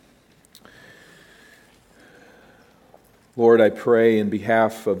Lord, I pray in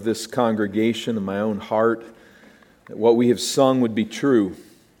behalf of this congregation and my own heart that what we have sung would be true,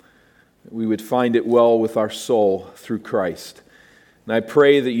 that we would find it well with our soul through Christ. And I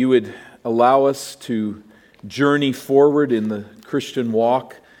pray that you would allow us to journey forward in the Christian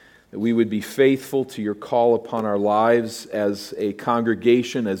walk, that we would be faithful to your call upon our lives as a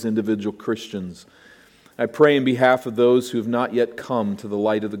congregation, as individual Christians. I pray in behalf of those who have not yet come to the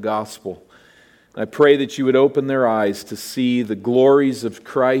light of the gospel. I pray that you would open their eyes to see the glories of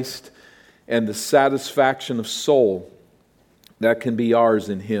Christ and the satisfaction of soul that can be ours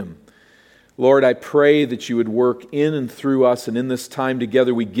in Him. Lord, I pray that you would work in and through us, and in this time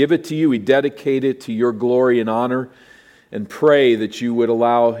together we give it to you, we dedicate it to your glory and honor, and pray that you would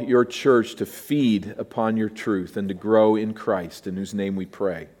allow your church to feed upon your truth and to grow in Christ, in whose name we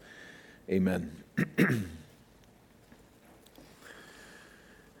pray. Amen.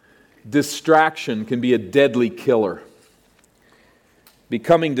 Distraction can be a deadly killer.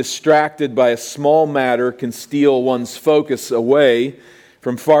 Becoming distracted by a small matter can steal one's focus away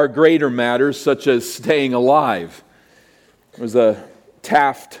from far greater matters, such as staying alive. There's a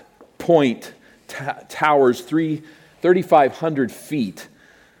Taft Point towers 3,500 feet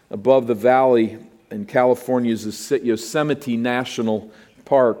above the valley in California's Yosemite National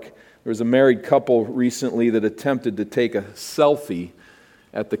Park. There was a married couple recently that attempted to take a selfie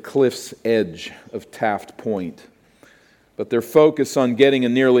at the cliff's edge of Taft Point. But their focus on getting a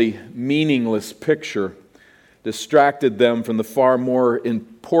nearly meaningless picture distracted them from the far more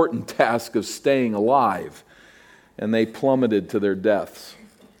important task of staying alive, and they plummeted to their deaths.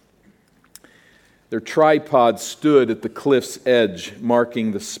 Their tripod stood at the cliff's edge,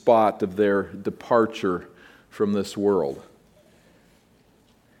 marking the spot of their departure from this world.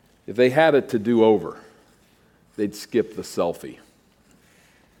 If they had it to do over, they'd skip the selfie.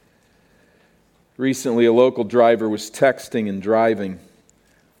 Recently, a local driver was texting and driving.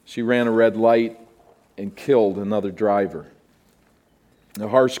 She ran a red light and killed another driver. The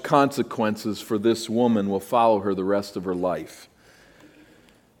harsh consequences for this woman will follow her the rest of her life.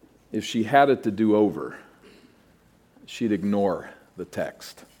 If she had it to do over, she'd ignore the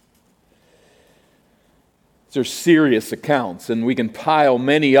text. These are serious accounts, and we can pile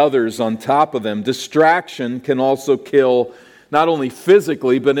many others on top of them. Distraction can also kill not only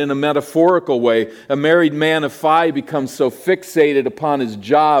physically, but in a metaphorical way. A married man of 5 becomes so fixated upon his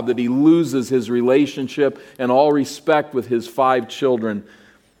job that he loses his relationship and all respect with his 5 children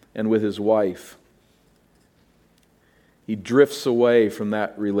and with his wife. He drifts away from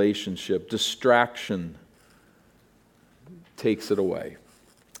that relationship. Distraction takes it away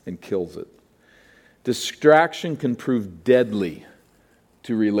and kills it. Distraction can prove deadly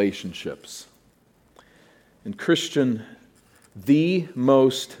to relationships. And Christian, the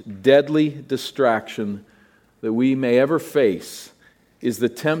most deadly distraction that we may ever face is the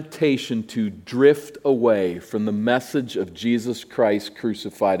temptation to drift away from the message of Jesus Christ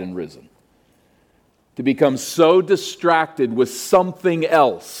crucified and risen. To become so distracted with something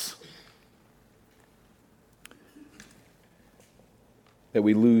else that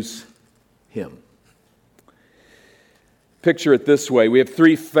we lose Him. Picture it this way. We have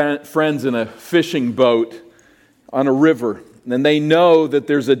 3 friends in a fishing boat on a river. And they know that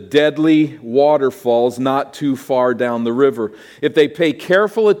there's a deadly waterfalls not too far down the river. If they pay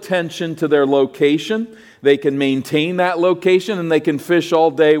careful attention to their location, they can maintain that location and they can fish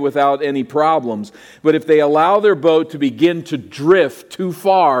all day without any problems. But if they allow their boat to begin to drift too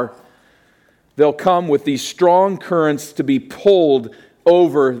far, they'll come with these strong currents to be pulled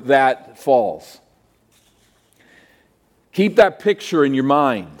over that falls. Keep that picture in your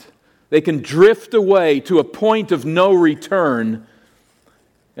mind. They can drift away to a point of no return,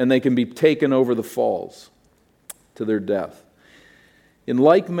 and they can be taken over the falls to their death. In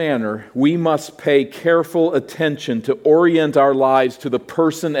like manner, we must pay careful attention to orient our lives to the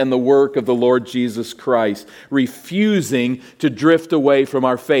person and the work of the Lord Jesus Christ, refusing to drift away from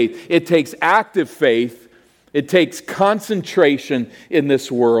our faith. It takes active faith, it takes concentration in this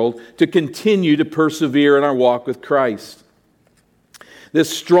world to continue to persevere in our walk with Christ. This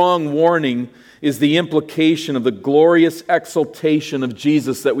strong warning is the implication of the glorious exaltation of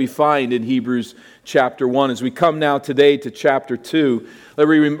Jesus that we find in Hebrews chapter 1. As we come now today to chapter 2, let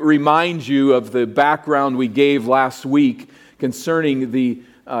me remind you of the background we gave last week concerning the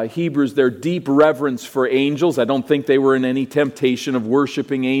Hebrews, their deep reverence for angels. I don't think they were in any temptation of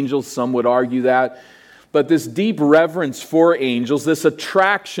worshiping angels. Some would argue that. But this deep reverence for angels, this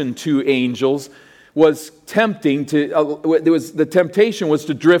attraction to angels, was tempting to. The temptation was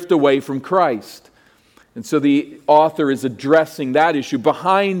to drift away from Christ. And so the author is addressing that issue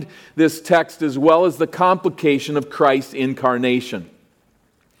behind this text, as well as the complication of Christ's incarnation.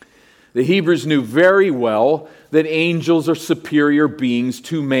 The Hebrews knew very well that angels are superior beings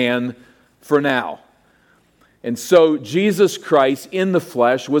to man for now. And so Jesus Christ in the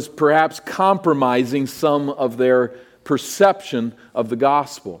flesh was perhaps compromising some of their perception of the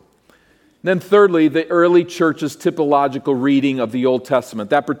gospel. Then thirdly, the early church's typological reading of the Old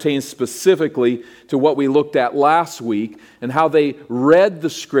Testament. That pertains specifically to what we looked at last week and how they read the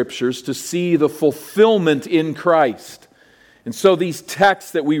Scriptures to see the fulfillment in Christ. And so these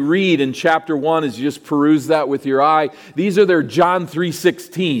texts that we read in chapter 1, as you just peruse that with your eye, these are their John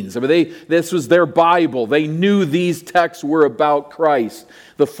 3:16s. I mean, this was their Bible. They knew these texts were about Christ,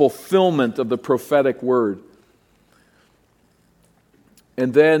 the fulfillment of the prophetic word.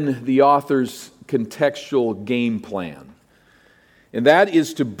 And then the author's contextual game plan. And that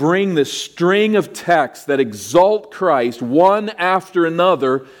is to bring the string of texts that exalt Christ one after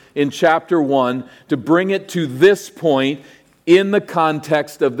another in chapter 1, to bring it to this point in the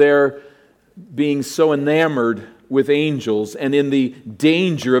context of their being so enamored with angels and in the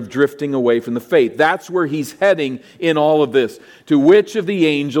danger of drifting away from the faith. That's where he's heading in all of this. To which of the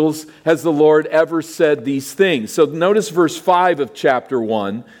angels has the Lord ever said these things? So notice verse 5 of chapter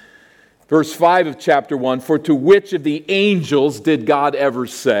 1. Verse 5 of chapter 1, for to which of the angels did God ever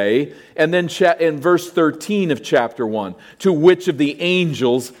say? And then in verse 13 of chapter 1, to which of the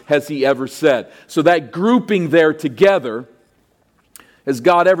angels has he ever said? So that grouping there together, has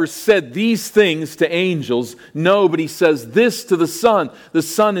God ever said these things to angels? No, but he says this to the Son. The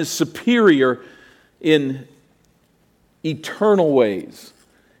Son is superior in eternal ways,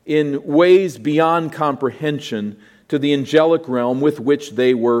 in ways beyond comprehension to the angelic realm with which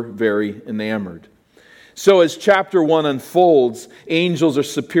they were very enamored. So as chapter 1 unfolds, angels are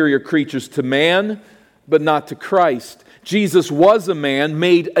superior creatures to man, but not to Christ. Jesus was a man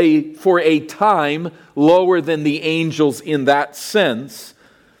made for a time lower than the angels in that sense.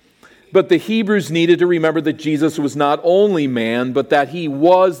 But the Hebrews needed to remember that Jesus was not only man, but that he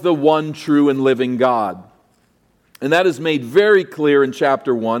was the one true and living God. And that is made very clear in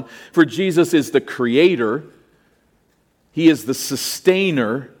chapter 1. For Jesus is the creator. He is the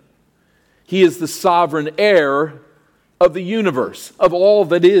sustainer. He is the sovereign heir of the universe, of all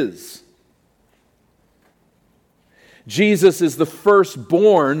that is. Jesus is the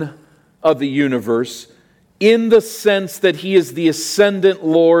firstborn of the universe in the sense that he is the ascendant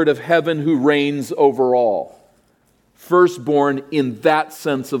Lord of heaven who reigns over all. Firstborn in that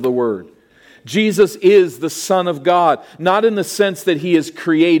sense of the word. Jesus is the Son of God, not in the sense that he is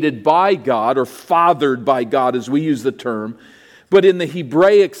created by God or fathered by God as we use the term, but in the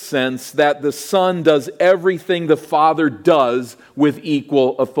Hebraic sense that the Son does everything the Father does with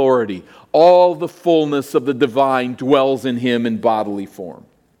equal authority. All the fullness of the divine dwells in him in bodily form.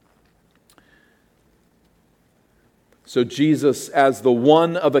 So Jesus, as the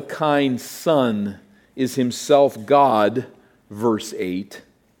one-of-a-kind Son, is himself God, verse 8,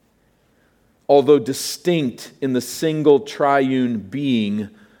 although distinct in the single triune being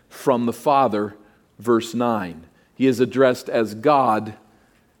from the Father, verse 9. He is addressed as God,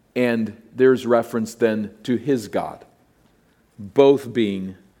 and there's reference then to his God, both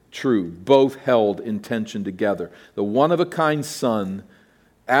being true, both held in tension together. The one-of-a-kind Son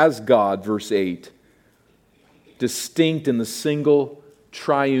as God, verse 8, distinct in the single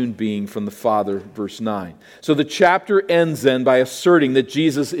triune being from the Father, verse 9. So the chapter ends then by asserting that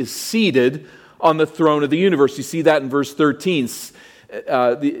Jesus is seated on the throne of the universe. You see that in verse 13.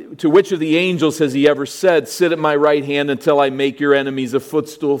 To which of the angels has he ever said, sit at my right hand until I make your enemies a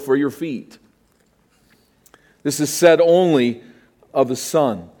footstool for your feet? This is said only of the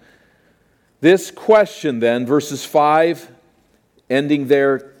Son. This question then, verses 5, ending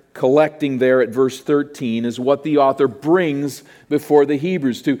there, collecting there at verse 13, is what the author brings before the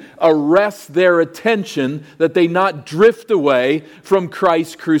Hebrews to arrest their attention that they not drift away from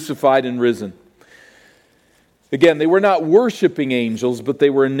Christ crucified and risen. Again, they were not worshiping angels, but they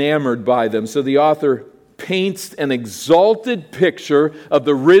were enamored by them. So the author paints an exalted picture of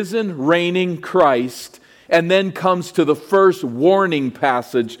the risen, reigning Christ, and then comes to the first warning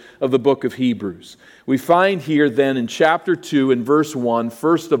passage of the book of Hebrews. We find here then in chapter 2 and verse 1,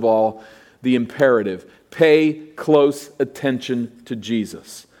 first of all, the imperative. Pay close attention to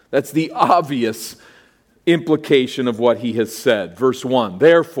Jesus. That's the obvious implication of what he has said. Verse 1,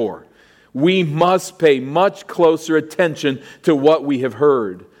 therefore, we must pay much closer attention to what we have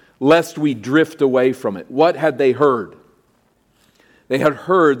heard, lest we drift away from it. What had they heard? They had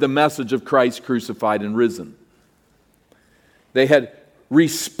heard the message of Christ crucified and risen. They had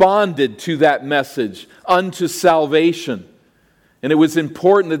responded to that message unto salvation. And it was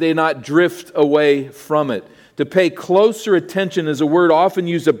important that they not drift away from it. To pay closer attention is a word often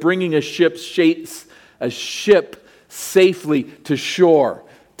used of bringing a ship safely to shore.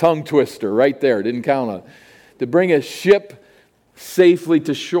 Tongue twister right there, didn't count on it. To bring a ship safely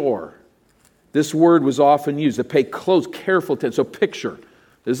to shore. This word was often used to pay close, careful attention. So picture,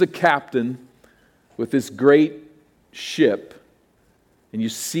 there's a captain with this great ship, and you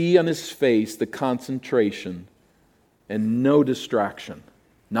see on his face the concentration and no distraction.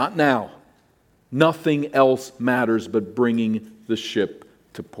 Not now. Nothing else matters but bringing the ship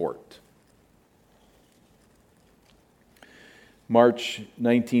to port. March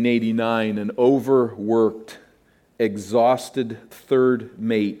 1989, an overworked, exhausted third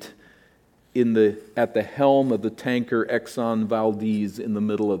mate at the helm of the tanker Exxon Valdez in the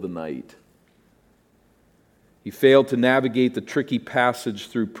middle of the night. He failed to navigate the tricky passage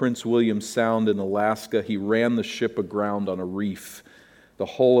through Prince William Sound in Alaska. He ran the ship aground on a reef. The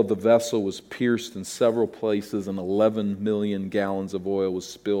hull of the vessel was pierced in several places, and 11 million gallons of oil was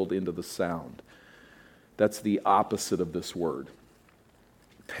spilled into the Sound. That's the opposite of this word.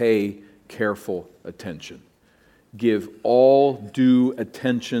 Pay careful attention. Give all due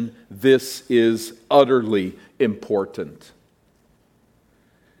attention. This is utterly important.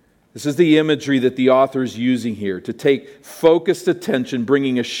 This is the imagery that the author is using here. To take focused attention,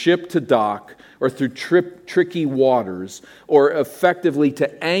 bringing a ship to dock, or through tricky waters, or effectively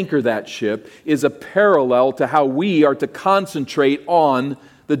to anchor that ship, is a parallel to how we are to concentrate on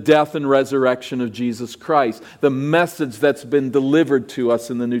the death and resurrection of Jesus Christ, the message that's been delivered to us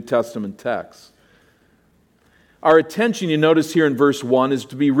in the New Testament text. Our attention, you notice here in verse 1, is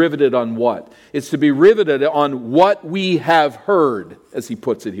to be riveted on what? It's to be riveted on what we have heard, as he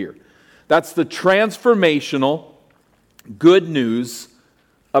puts it here. That's the transformational good news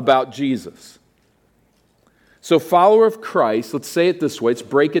about Jesus. So, follower of Christ, let's say it this way, let's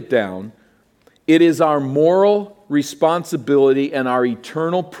break it down. It is our moral responsibility and our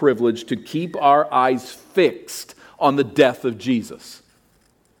eternal privilege to keep our eyes fixed on the death of Jesus.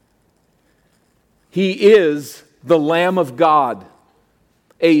 He is the Lamb of God,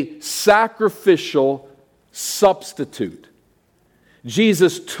 a sacrificial substitute.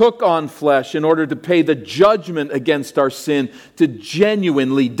 Jesus took on flesh in order to pay the judgment against our sin, to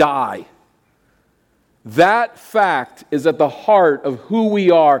genuinely die. That fact is at the heart of who we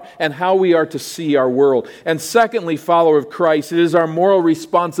are and how we are to see our world. And secondly, follower of Christ, it is our moral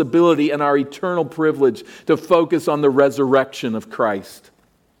responsibility and our eternal privilege to focus on the resurrection of Christ.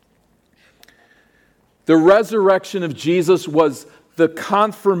 The resurrection of Jesus was the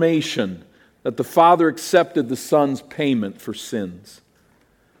confirmation that the Father accepted the Son's payment for sins.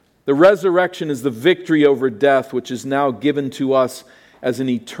 The resurrection is the victory over death, which is now given to us as an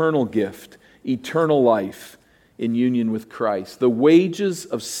eternal gift. Eternal life in union with Christ. The wages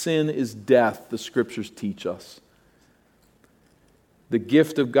of sin is death, the Scriptures teach us. The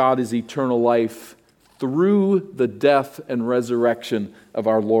gift of God is eternal life through the death and resurrection of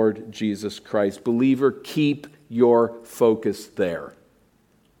our Lord Jesus Christ. Believer, keep your focus there.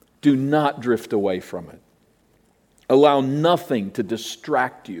 Do not drift away from it. Allow nothing to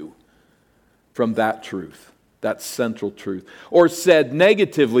distract you from that truth. That central truth. Or said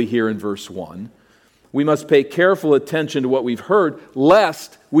negatively here in verse 1, we must pay careful attention to what we've heard,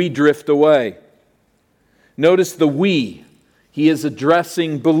 lest we drift away. Notice the we. He is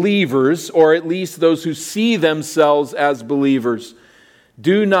addressing believers, or at least those who see themselves as believers.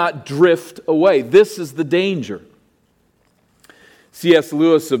 Do not drift away. This is the danger. C.S.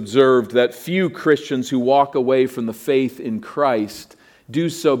 Lewis observed that few Christians who walk away from the faith in Christ do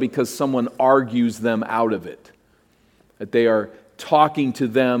so because someone argues them out of it. That they are talking to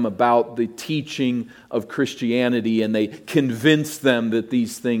them about the teaching of Christianity and they convince them that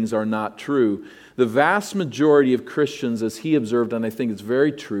these things are not true. The vast majority of Christians, as he observed, and I think it's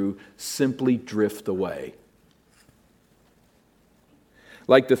very true, simply drift away.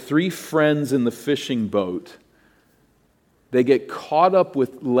 Like the three friends in the fishing boat, they get caught up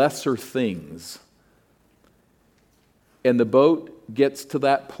with lesser things. And the boat gets to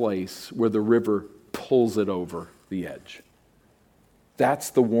that place where the river pulls it over the edge. That's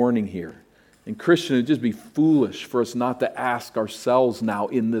the warning here. And Christian, it would just be foolish for us not to ask ourselves now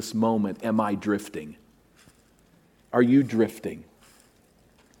in this moment, am I drifting? Are you drifting?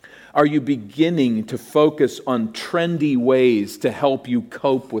 Are you beginning to focus on trendy ways to help you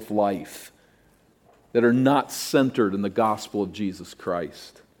cope with life that are not centered in the gospel of Jesus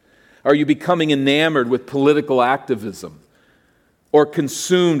Christ? Are you becoming enamored with political activism or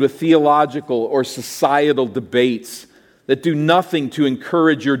consumed with theological or societal debates that do nothing to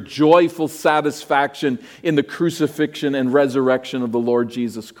encourage your joyful satisfaction in the crucifixion and resurrection of the Lord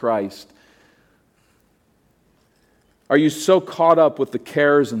Jesus Christ? Are you so caught up with the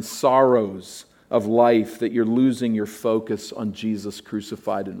cares and sorrows of life that you're losing your focus on Jesus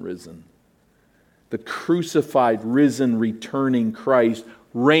crucified and risen? The crucified, risen, returning Christ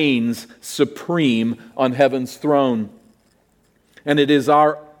reigns supreme on heaven's throne. And He is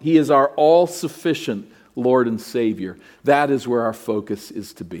our all-sufficient Lord and Savior. That is where our focus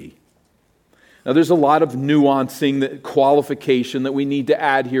is to be. Now there's a lot of nuancing, qualification that we need to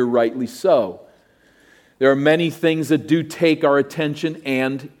add here, rightly so. There are many things that do take our attention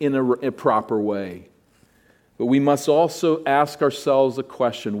and in a proper way. But we must also ask ourselves a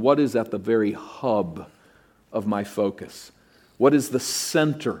question: what is at the very hub of my focus? What is the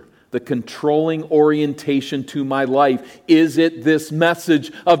center, the controlling orientation to my life? Is it this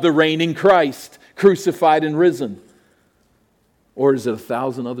message of the reigning Christ, crucified and risen? Or is it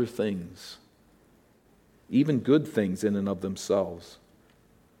 1,000 other things, even good things in and of themselves?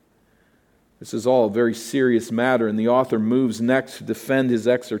 This is all a very serious matter, and the author moves next to defend his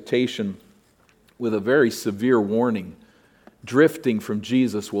exhortation with a very severe warning. Drifting from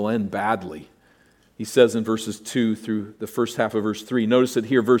Jesus will end badly. He says in verses 2 through the first half of verse 3. Notice it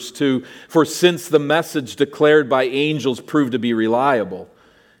here, verse 2. For since the message declared by angels proved to be reliable,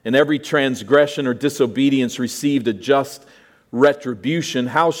 and every transgression or disobedience received a just retribution,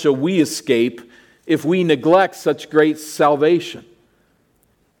 how shall we escape if we neglect such great salvation?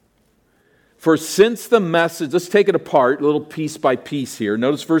 For since the message, let's take it apart, a little piece by piece here.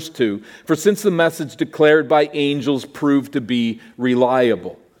 Notice verse 2. For since the message declared by angels proved to be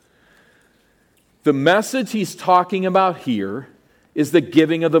reliable. The message he's talking about here is the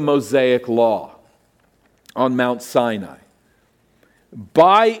giving of the Mosaic law on Mount Sinai.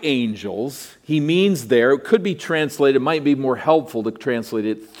 By angels, he means there, it could be translated, it might be more helpful to translate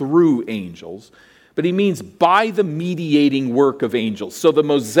it through angels, but he means by the mediating work of angels. So the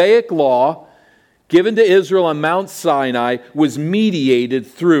Mosaic law given to Israel on Mount Sinai was mediated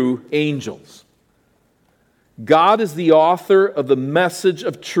through angels. God is the author of the message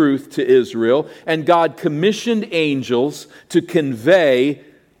of truth to Israel, and God commissioned angels to convey,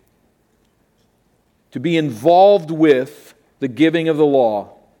 to be involved with the giving of the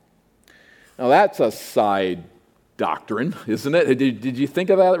law. Now that's a side doctrine, isn't it? Did you think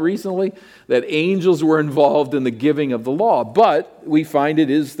of that recently? That angels were involved in the giving of the law. But we find it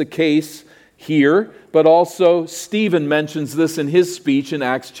is the case here, but also Stephen mentions this in his speech in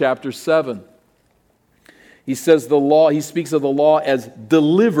Acts chapter 7. He says he speaks of the law as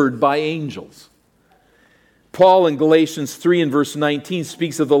delivered by angels. Paul in Galatians 3 and verse 19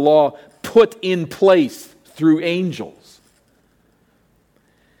 speaks of the law put in place through angels.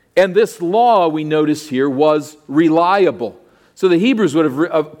 And this law, we notice here, was reliable. So the Hebrews would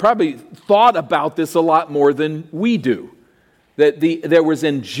have probably thought about this a lot more than we do. That there was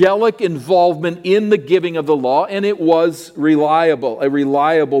angelic involvement in the giving of the law, and it was reliable, a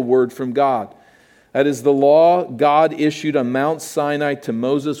reliable word from God. That is, the law God issued on Mount Sinai to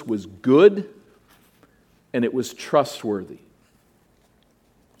Moses was good, and it was trustworthy.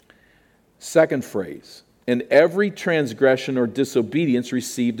 Second phrase, and every transgression or disobedience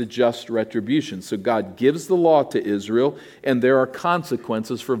received a just retribution. So God gives the law to Israel, and there are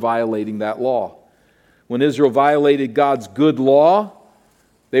consequences for violating that law. When Israel violated God's good law,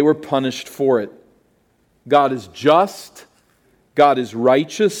 they were punished for it. God is just, God is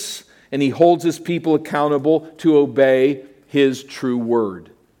righteous, and He holds His people accountable to obey His true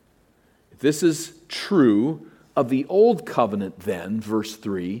word. If this is true of the Old Covenant then, verse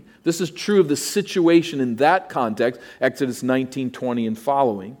 3, this is true of the situation in that context, Exodus 19, 20 and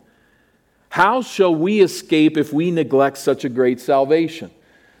following. How shall we escape if we neglect such a great salvation?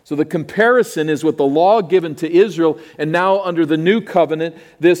 So the comparison is with the law given to Israel, and now under the new covenant,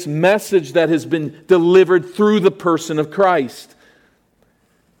 this message that has been delivered through the person of Christ.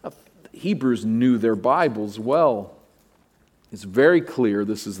 Hebrews knew their Bibles well. It's very clear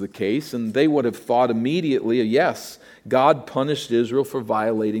this is the case, and they would have thought immediately, yes, God punished Israel for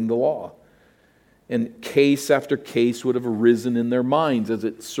violating the law. And case after case would have arisen in their minds, as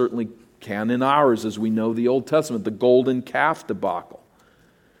it certainly can in ours, as we know the Old Testament, the golden calf debacle.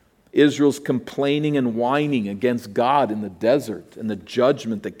 Israel's complaining and whining against God in the desert, and the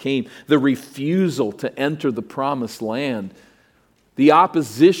judgment that came, the refusal to enter the promised land, the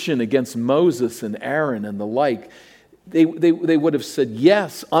opposition against Moses and Aaron and the like. They would have said,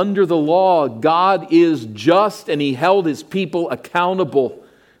 yes, under the law, God is just, and He held His people accountable.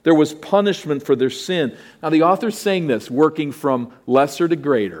 There was punishment for their sin. Now the author's saying this, working from lesser to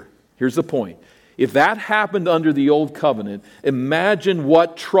greater. Here's the point. If that happened under the old covenant, imagine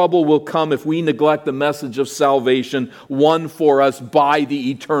what trouble will come if we neglect the message of salvation won for us by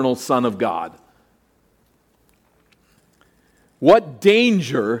the eternal Son of God. What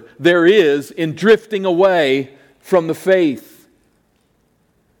danger there is in drifting away from the faith.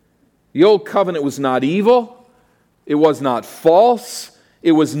 The old covenant was not evil. It was not false.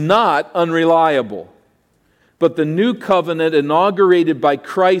 It was not unreliable. But the new covenant inaugurated by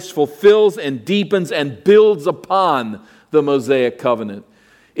Christ fulfills and deepens and builds upon the Mosaic covenant.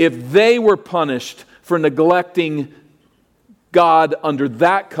 If they were punished for neglecting God under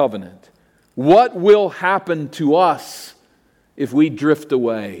that covenant, what will happen to us if we drift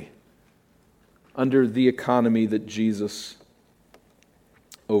away under the economy that Jesus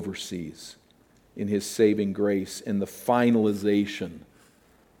oversees in His saving grace and the finalization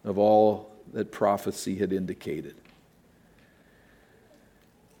of all that prophecy had indicated?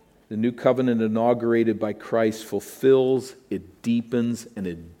 The new covenant inaugurated by Christ fulfills, it deepens, and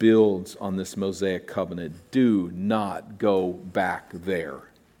it builds on this Mosaic covenant. Do not go back there.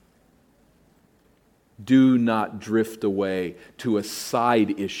 Do not drift away to a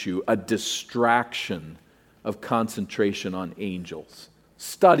side issue, a distraction of concentration on angels.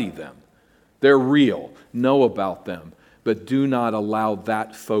 Study them. They're real. Know about them. But do not allow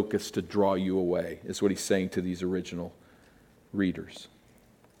that focus to draw you away, is what he's saying to these original readers.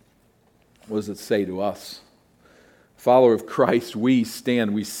 What does it say to us? Follower of Christ, we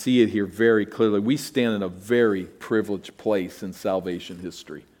see it here very clearly. We stand in a very privileged place in salvation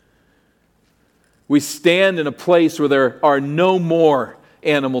history. We stand in a place where there are no more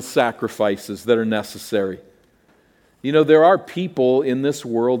animal sacrifices that are necessary. You know, there are people in this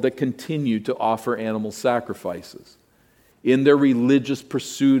world that continue to offer animal sacrifices. In their religious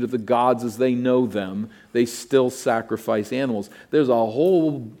pursuit of the gods as they know them, they still sacrifice animals. There's a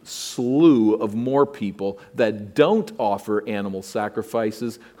whole slew of more people that don't offer animal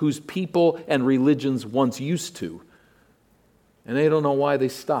sacrifices, whose people and religions once used to. And they don't know why they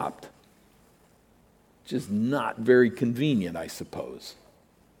stopped. Just not very convenient, I suppose.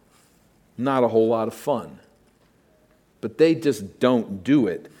 Not a whole lot of fun. But they just don't do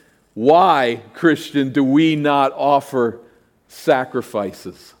it. Why, Christian, do we not offer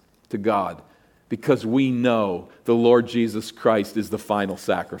sacrifices to God? Because we know the Lord Jesus Christ is the final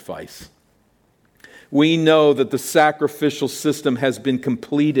sacrifice. We know that the sacrificial system has been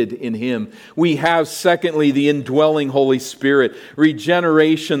completed in Him. We have, secondly, the indwelling Holy Spirit,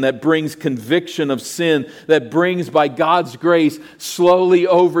 regeneration that brings conviction of sin, that brings, by God's grace, slowly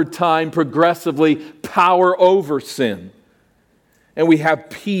over time, progressively, power over sin. And we have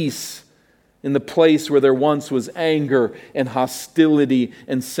peace in the place where there once was anger and hostility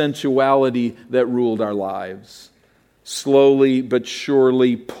and sensuality that ruled our lives. Slowly but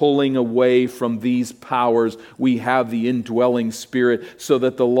surely pulling away from these powers, we have the indwelling Spirit so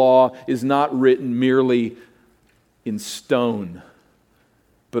that the law is not written merely in stone,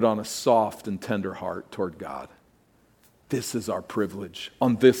 but on a soft and tender heart toward God. This is our privilege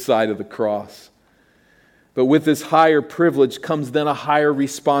on this side of the cross. But with this higher privilege comes then a higher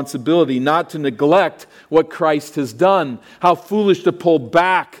responsibility, not to neglect what Christ has done. How foolish to pull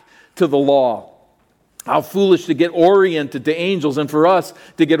back to the law. How foolish to get oriented to angels, and for us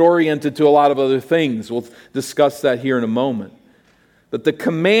to get oriented to a lot of other things. We'll discuss that here in a moment. But the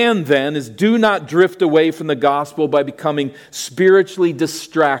command then is, do not drift away from the gospel by becoming spiritually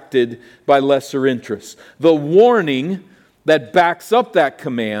distracted by lesser interests. The warning that backs up that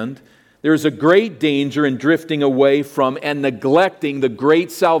command: there's a great danger in drifting away from and neglecting the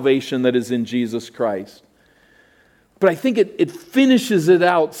great salvation that is in Jesus Christ. But I think it finishes it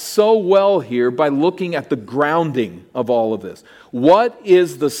out so well here by looking at the grounding of all of this. What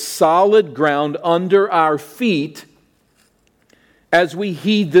is the solid ground under our feet as we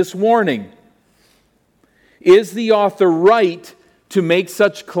heed this warning? Is the author right to make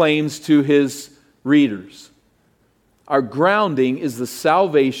such claims to his readers? Our grounding is the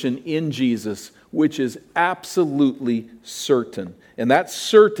salvation in Jesus, which is absolutely certain. And that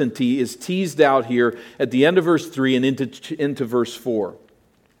certainty is teased out here at the end of verse 3 and into verse 4.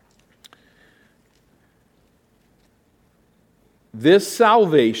 This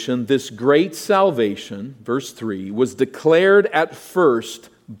salvation, this great salvation, verse 3, was declared at first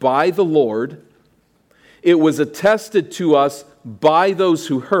by the Lord. It was attested to us by those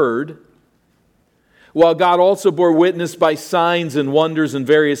who heard, while God also bore witness by signs and wonders and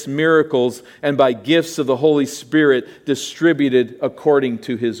various miracles and by gifts of the Holy Spirit distributed according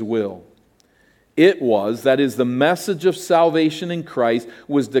to His will. It was, that is, the message of salvation in Christ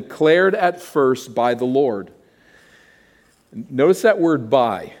was declared at first by the Lord. Notice that word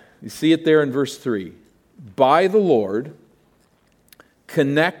by. You see it there in verse 3. By the Lord.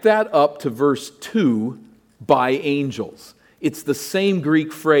 Connect that up to verse 2, by angels. It's the same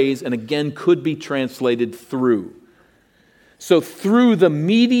Greek phrase, and again could be translated through. So through the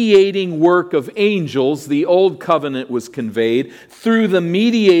mediating work of angels, the old covenant was conveyed. Through the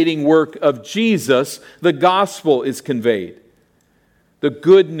mediating work of Jesus, the gospel is conveyed. The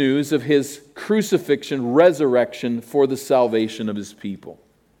good news of his crucifixion, resurrection for the salvation of his people.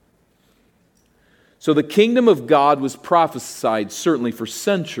 So the kingdom of God was prophesied certainly for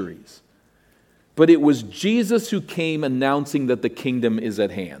centuries. But it was Jesus who came announcing that the kingdom is at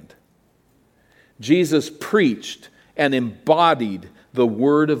hand. Jesus preached and embodied the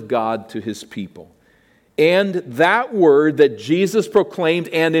word of God to his people. And that word that Jesus proclaimed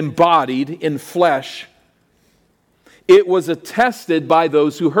and embodied in flesh, it was attested by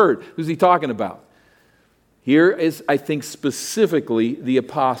those who heard. Who's he talking about? Here is, I think, specifically the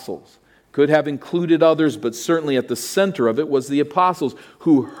apostles. Could have included others, but certainly at the center of it was the apostles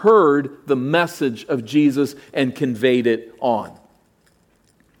who heard the message of Jesus and conveyed it on.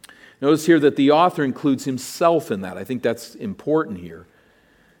 Notice here that the author includes himself in that. I think that's important here.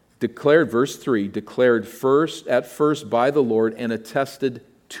 Declared, verse 3, declared at first by the Lord and attested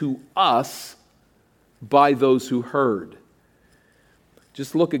to us by those who heard.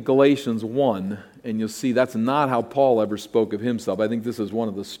 Just look at Galatians 1, and you'll see that's not how Paul ever spoke of himself. I think this is one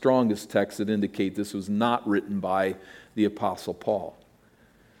of the strongest texts that indicate this was not written by the Apostle Paul,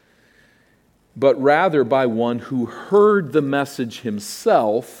 but rather by one who heard the message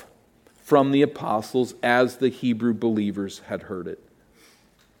himself from the apostles as the Hebrew believers had heard it.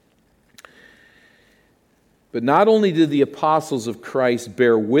 But not only did the apostles of Christ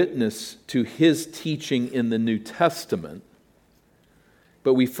bear witness to his teaching in the New Testament,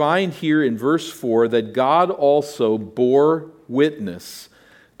 but we find here in verse 4 that God also bore witness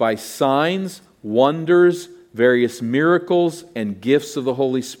by signs, wonders, various miracles, and gifts of the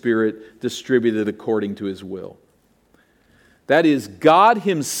Holy Spirit distributed according to his will. That is, God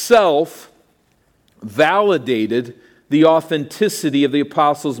himself validated the authenticity of the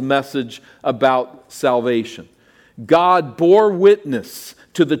apostles' message about salvation. God bore witness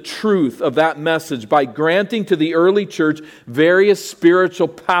to the truth of that message by granting to the early church various spiritual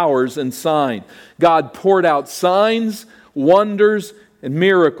powers and signs. God poured out signs, wonders, and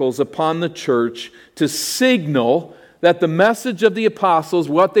miracles upon the church to signal that the message of the apostles,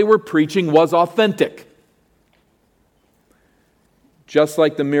 what they were preaching, was authentic. Just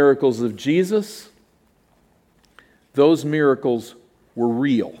like the miracles of Jesus, those miracles were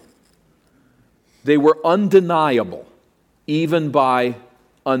real. They were undeniable, even by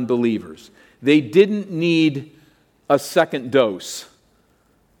unbelievers. They didn't need a second dose.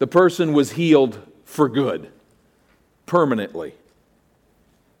 The person was healed for good, permanently.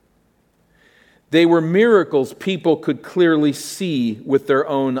 They were miracles people could clearly see with their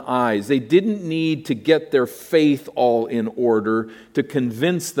own eyes. They didn't need to get their faith all in order to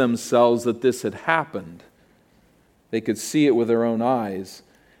convince themselves that this had happened. They could see it with their own eyes.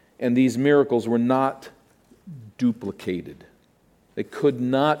 And these miracles were not duplicated. They could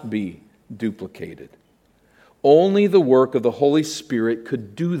not be duplicated. Only the work of the Holy Spirit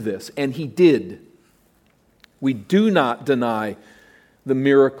could do this, and he did. We do not deny the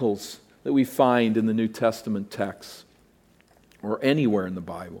miracles that we find in the New Testament texts or anywhere in the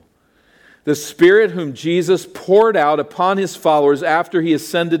Bible. The Spirit whom Jesus poured out upon his followers after he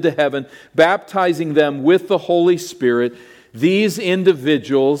ascended to heaven, baptizing them with the Holy Spirit, these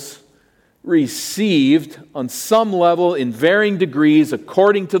individuals received on some level, in varying degrees,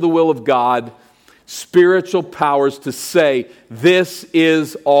 according to the will of God, spiritual powers to say, this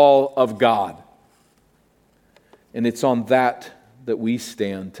is all of God. And it's on that we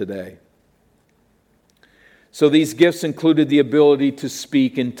stand today. So these gifts included the ability to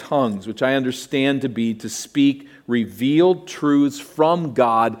speak in tongues, which I understand to be to speak revealed truths from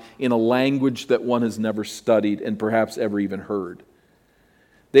God in a language that one has never studied and perhaps ever even heard.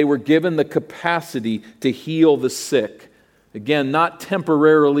 They were given the capacity to heal the sick. Again, not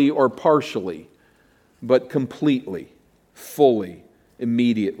temporarily or partially, but completely, fully,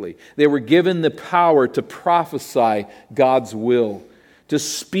 immediately. They were given the power to prophesy God's will, to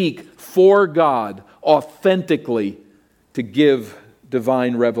speak for God authentically, to give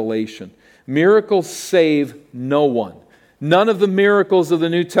divine revelation. Miracles save no one. None of the miracles of the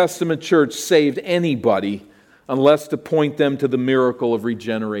New Testament church saved anybody unless to point them to the miracle of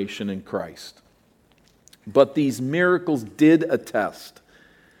regeneration in Christ. But these miracles did attest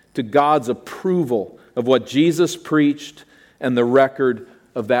to God's approval of what Jesus preached and the record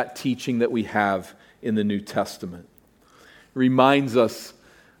of that teaching that we have in the New Testament. It reminds us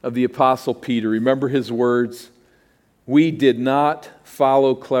of the Apostle Peter. Remember his words? We did not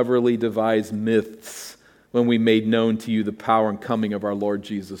follow cleverly devised myths when we made known to you the power and coming of our Lord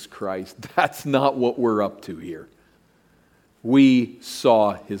Jesus Christ. That's not what we're up to here. We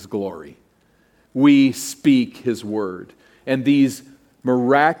saw his glory. We speak his word. And these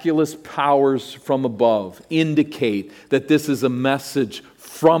miraculous powers from above indicate that this is a message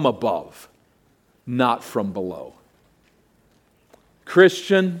from above, not from below.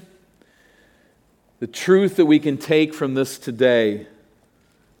 Christian, the truth that we can take from this today,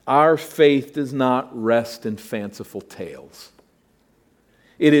 our faith does not rest in fanciful tales.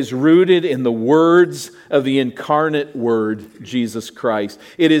 It is rooted in the words of the incarnate Word, Jesus Christ.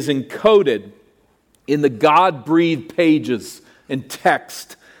 It is encoded in the God-breathed pages and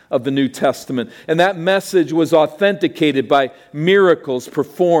text of the New Testament. And that message was authenticated by miracles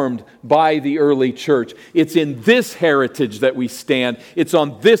performed by the early church. It's in this heritage that we stand. It's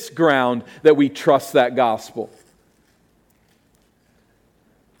on this ground that we trust that gospel.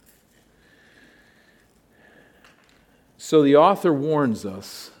 So the author warns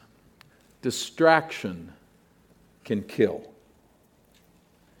us, distraction can kill.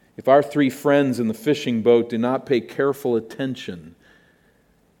 If our three friends in the fishing boat do not pay careful attention,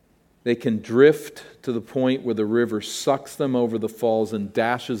 they can drift to the point where the river sucks them over the falls and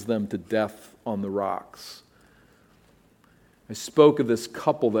dashes them to death on the rocks. I spoke of this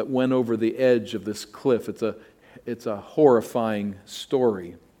couple that went over the edge of this cliff. It's a horrifying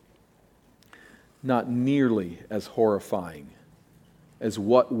story. Not nearly as horrifying as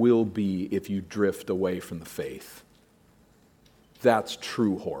what will be if you drift away from the faith. That's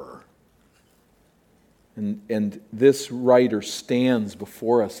true horror. And this writer stands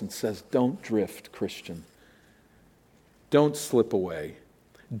before us and says, don't drift, Christian. Don't slip away.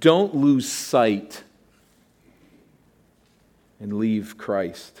 Don't lose sight and leave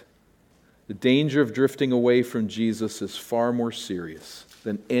Christ. The danger of drifting away from Jesus is far more serious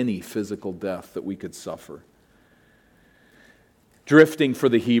than any physical death that we could suffer. Drifting for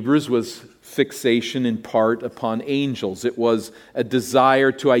the Hebrews was fixation in part upon angels. It was a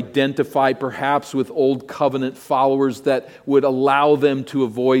desire to identify perhaps with old covenant followers that would allow them to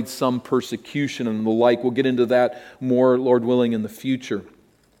avoid some persecution and the like. We'll get into that more, Lord willing, in the future.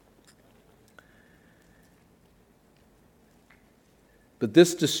 But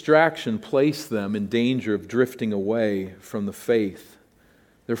this distraction placed them in danger of drifting away from the faith.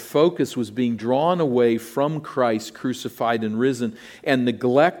 Their focus was being drawn away from Christ crucified and risen, and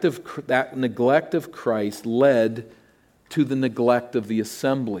that neglect of Christ led to the neglect of the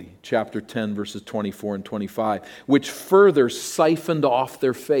assembly, chapter 10, verses 24 and 25, which further siphoned off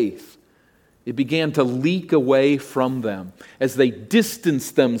their faith. It began to leak away from them as they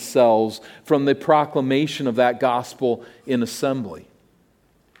distanced themselves from the proclamation of that gospel in assembly.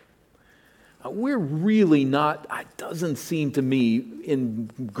 We're really not, it doesn't seem to me, in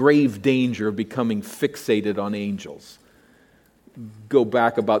grave danger of becoming fixated on angels. Go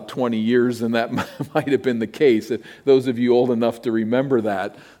back about 20 years and that might have been the case. If those of you old enough to remember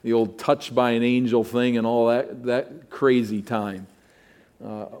that, the old touched by an angel thing and all that crazy time.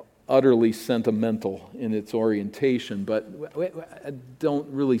 Utterly sentimental in its orientation, but I don't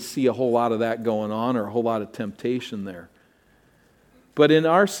really see a whole lot of that going on or a whole lot of temptation there. But in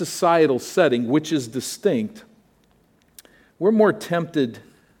our societal setting, which is distinct, we're more tempted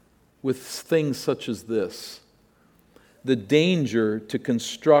with things such as this. The danger to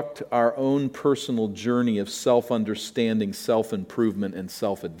construct our own personal journey of self-understanding, self-improvement, and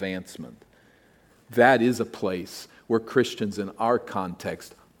self-advancement. That is a place where Christians in our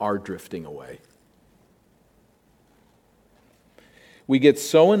context are drifting away. We get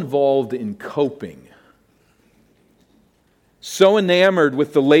so involved in coping, so enamored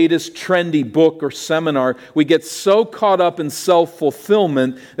with the latest trendy book or seminar, we get so caught up in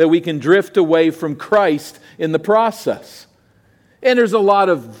self-fulfillment that we can drift away from Christ in the process. And there's a lot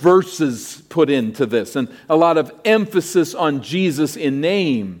of verses put into this and a lot of emphasis on Jesus in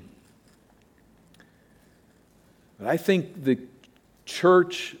name. But I think the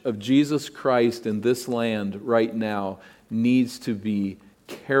church of Jesus Christ in this land right now needs to be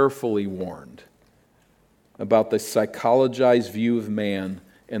carefully warned about the psychologized view of man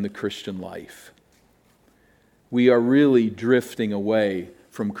and the Christian life. We are really drifting away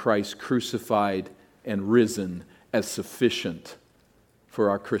from Christ crucified and risen as sufficient for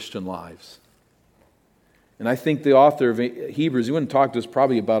our Christian lives. And I think the author of Hebrews, he wouldn't talk to us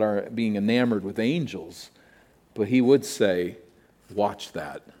probably about our being enamored with angels, but he would say, watch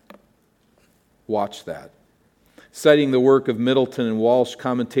that. Watch that. Citing the work of Middleton and Walsh,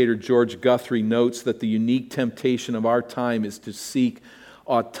 commentator George Guthrie notes that the unique temptation of our time is to seek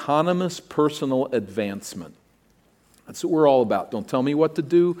autonomous personal advancement. That's what we're all about. Don't tell me what to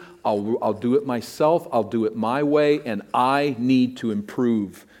do. I'll do it myself. I'll do it my way, and I need to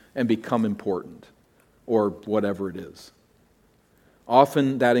improve and become important, or whatever it is.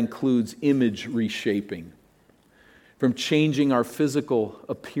 Often that includes image reshaping, from changing our physical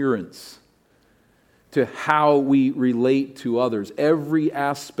appearance to how we relate to others. Every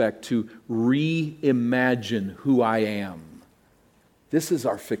aspect to reimagine who I am. This is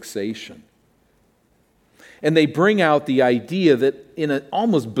our fixation. And they bring out the idea that in an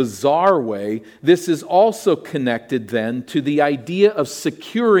almost bizarre way, this is also connected then to the idea of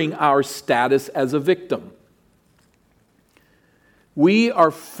securing our status as a victim. We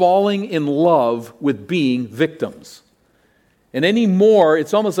are falling in love with being victims. And anymore,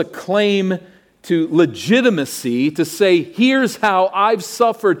 it's almost a claim to legitimacy to say, here's how I've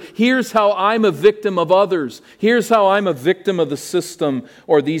suffered, here's how I'm a victim of others, here's how I'm a victim of the system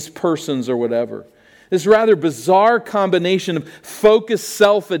or these persons or whatever. This rather bizarre combination of focused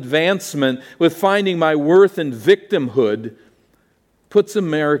self-advancement with finding my worth in victimhood puts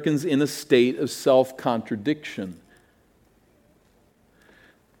Americans in a state of self-contradiction.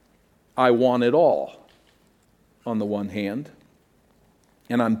 I want it all, on the one hand,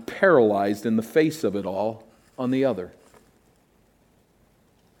 and I'm paralyzed in the face of it all, on the other.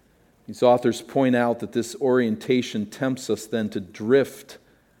 These authors point out that this orientation tempts us then to drift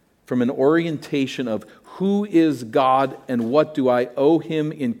from an orientation of who is God and what do I owe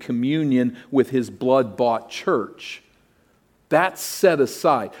Him in communion with His blood-bought church. That's set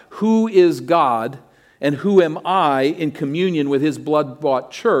aside. Who is God and who am I in communion with His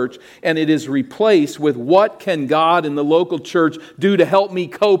blood-bought church? And it is replaced with what can God and the local church do to help me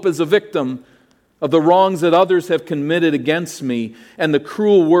cope as a victim of the wrongs that others have committed against me and the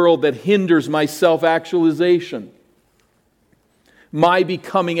cruel world that hinders my self-actualization. My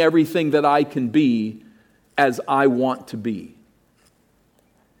becoming everything that I can be as I want to be.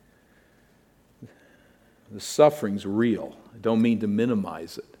 The suffering's real. I don't mean to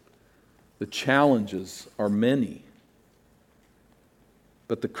minimize it. The challenges are many.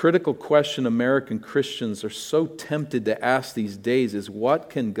 But the critical question American Christians are so tempted to ask these days is, what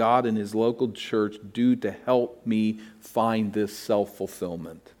can God and His local church do to help me find this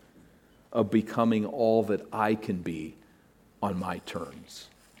self-fulfillment of becoming all that I can be on my terms?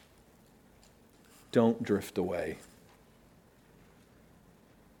 Don't drift away.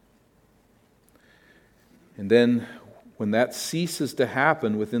 And then when that ceases to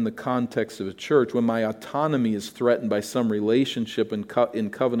happen within the context of a church, when my autonomy is threatened by some relationship in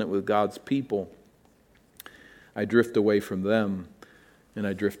covenant with God's people, I drift away from them and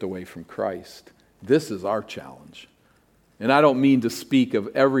I drift away from Christ. This is our challenge. And I don't mean to speak of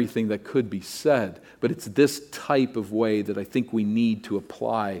everything that could be said, but it's this type of way that I think we need to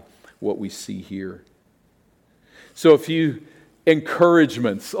apply what we see here. So a few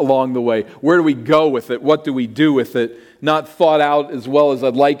encouragements along the way. Where do we go with it? What do we do with it? Not thought out as well as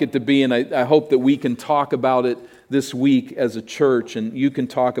I'd like it to be, and I hope that we can talk about it this week as a church, and you can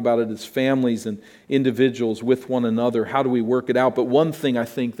talk about it as families and individuals with one another. How do we work it out? But one thing I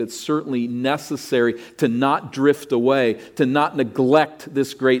think that's certainly necessary to not drift away, to not neglect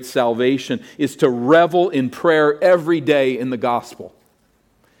this great salvation, is to revel in prayer every day in the gospel.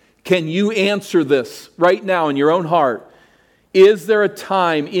 Can you answer this right now in your own heart? Is there a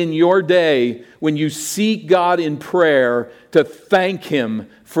time in your day when you seek God in prayer to thank Him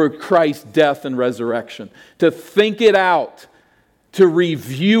for Christ's death and resurrection? To think it out, to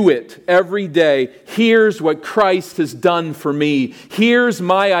review it every day. Here's what Christ has done for me. Here's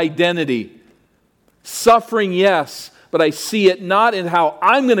my identity. Suffering, yes, but I see it not in how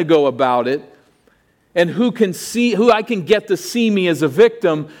I'm going to go about it and who I can get to see me as a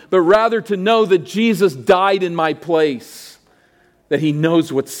victim, but rather to know that Jesus died in my place. That He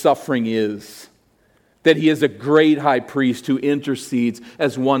knows what suffering is. That He is a great high priest who intercedes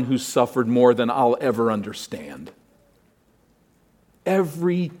as one who suffered more than I'll ever understand.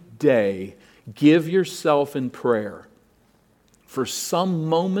 Every day, give yourself in prayer for some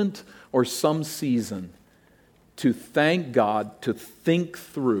moment or some season to thank God, to think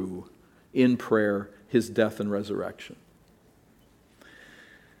through in prayer His death and resurrection.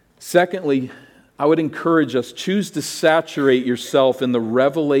 Secondly, I would encourage us, choose to saturate yourself in the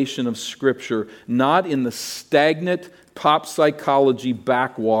revelation of Scripture, not in the stagnant pop psychology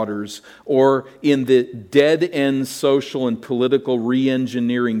backwaters or in the dead-end social and political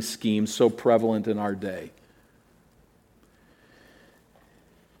re-engineering schemes so prevalent in our day.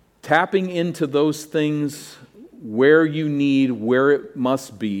 Tapping into those things where you need, where it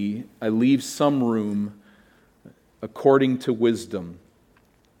must be, I leave some room according to wisdom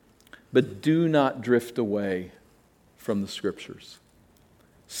But do not drift away from the Scriptures.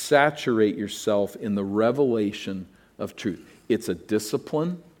 Saturate yourself in the revelation of truth. It's a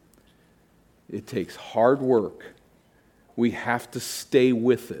discipline. It takes hard work. We have to stay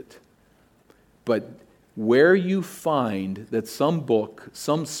with it. But where you find that some book,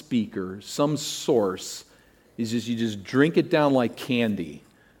 some speaker, some source is just you just drink it down like candy,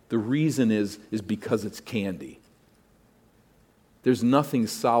 the reason is because it's candy. There's nothing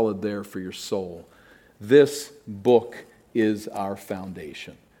solid there for your soul. This book is our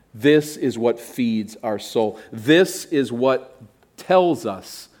foundation. This is what feeds our soul. This is what tells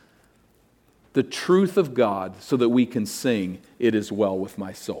us the truth of God so that we can sing, "It is well with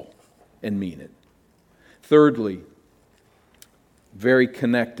my soul," and mean it. Thirdly, very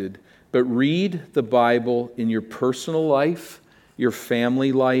connected, but read the Bible in your personal life, your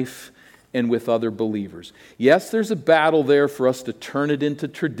family life, and with other believers. Yes, there's a battle there for us to turn it into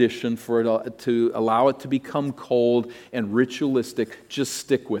tradition, for it to allow it to become cold and ritualistic. Just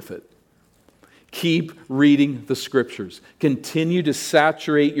stick with it. Keep reading the Scriptures. Continue to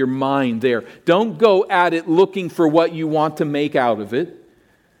saturate your mind there. Don't go at it looking for what you want to make out of it,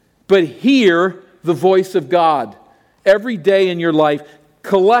 but hear the voice of God every day in your life.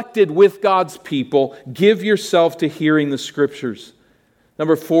 Collected with God's people, give yourself to hearing the Scriptures.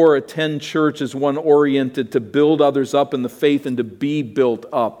 Number 4, attend church as one oriented to build others up in the faith and to be built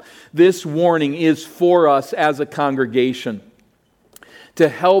up. This warning is for us as a congregation to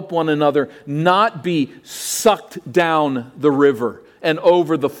help one another not be sucked down the river and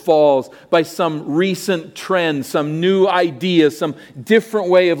over the falls by some recent trend, some new idea, some different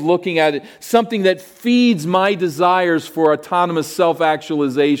way of looking at it, something that feeds my desires for autonomous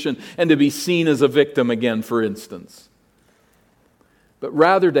self-actualization and to be seen as a victim again, for instance. But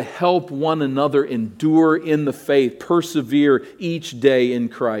rather to help one another endure in the faith, persevere each day in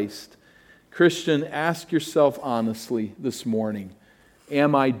Christ. Christian, ask yourself honestly this morning,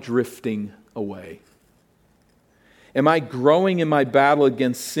 am I drifting away? Am I growing in my battle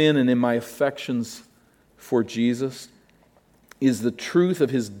against sin and in my affections for Jesus? Is the truth of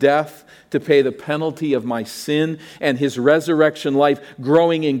His death to pay the penalty of my sin and His resurrection life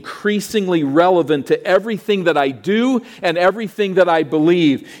growing increasingly relevant to everything that I do and everything that I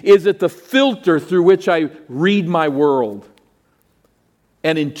believe? Is it the filter through which I read my world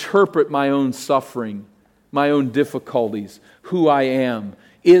and interpret my own suffering, my own difficulties, who I am?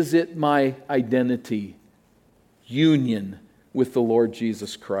 Is it my identity? Union with the Lord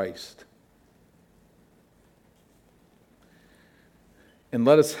Jesus Christ. And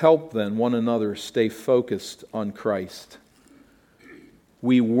let us help then one another stay focused on Christ.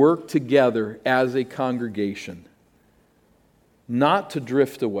 We work together as a congregation, not to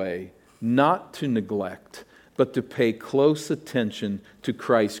drift away, not to neglect, but to pay close attention to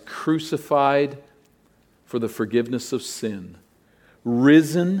Christ crucified for the forgiveness of sin,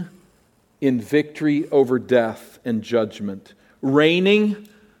 risen in victory over death and judgment, reigning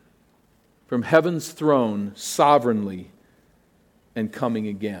from heaven's throne sovereignly and coming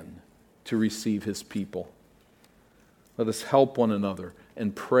again to receive His people. Let us help one another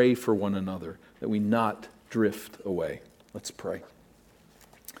and pray for one another that we not drift away. Let's pray.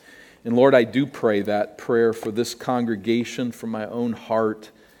 And Lord, I do pray that prayer for this congregation, for my own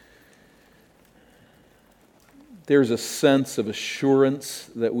heart. There's a sense of assurance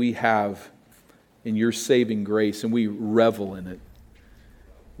that we have in Your saving grace, and we revel in it.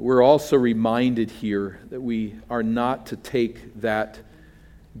 We're also reminded here that we are not to take that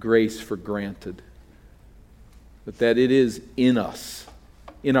grace for granted, but that it is in us,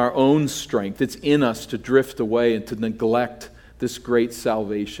 in our own strength. It's in us to drift away and to neglect this great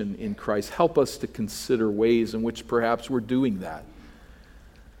salvation in Christ. Help us to consider ways in which perhaps we're doing that.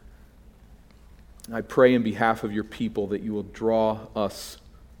 I pray in behalf of Your people that You will draw us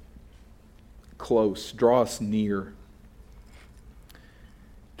close, draw us near.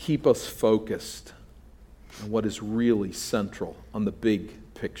 Keep us focused on what is really central, on the big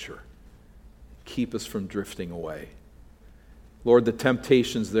picture. Keep us from drifting away. Lord, the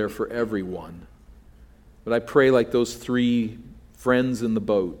temptation's there for everyone. But I pray, like those 3 friends in the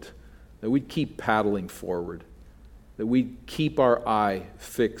boat, that we'd keep paddling forward, that we'd keep our eye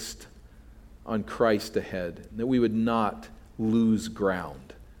fixed on Christ ahead, that we would not lose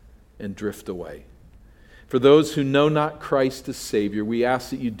ground and drift away. For those who know not Christ as Savior, we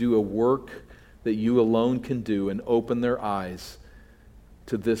ask that You do a work that You alone can do and open their eyes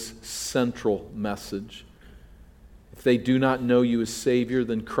to this central message. If they do not know You as Savior,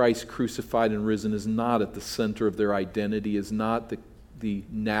 then Christ crucified and risen is not at the center of their identity, is not the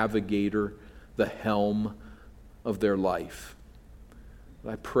navigator, the helm of their life.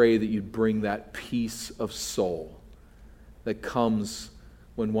 I pray that you'd bring that peace of soul that comes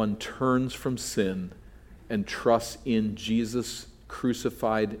when one turns from sin and trusts in Jesus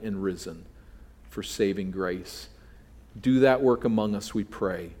crucified and risen for saving grace. Do that work among us, we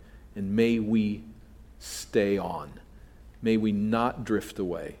pray, and may we stay on. May we not drift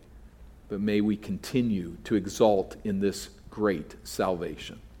away, but may we continue to exalt in this great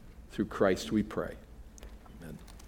salvation. Through Christ we pray.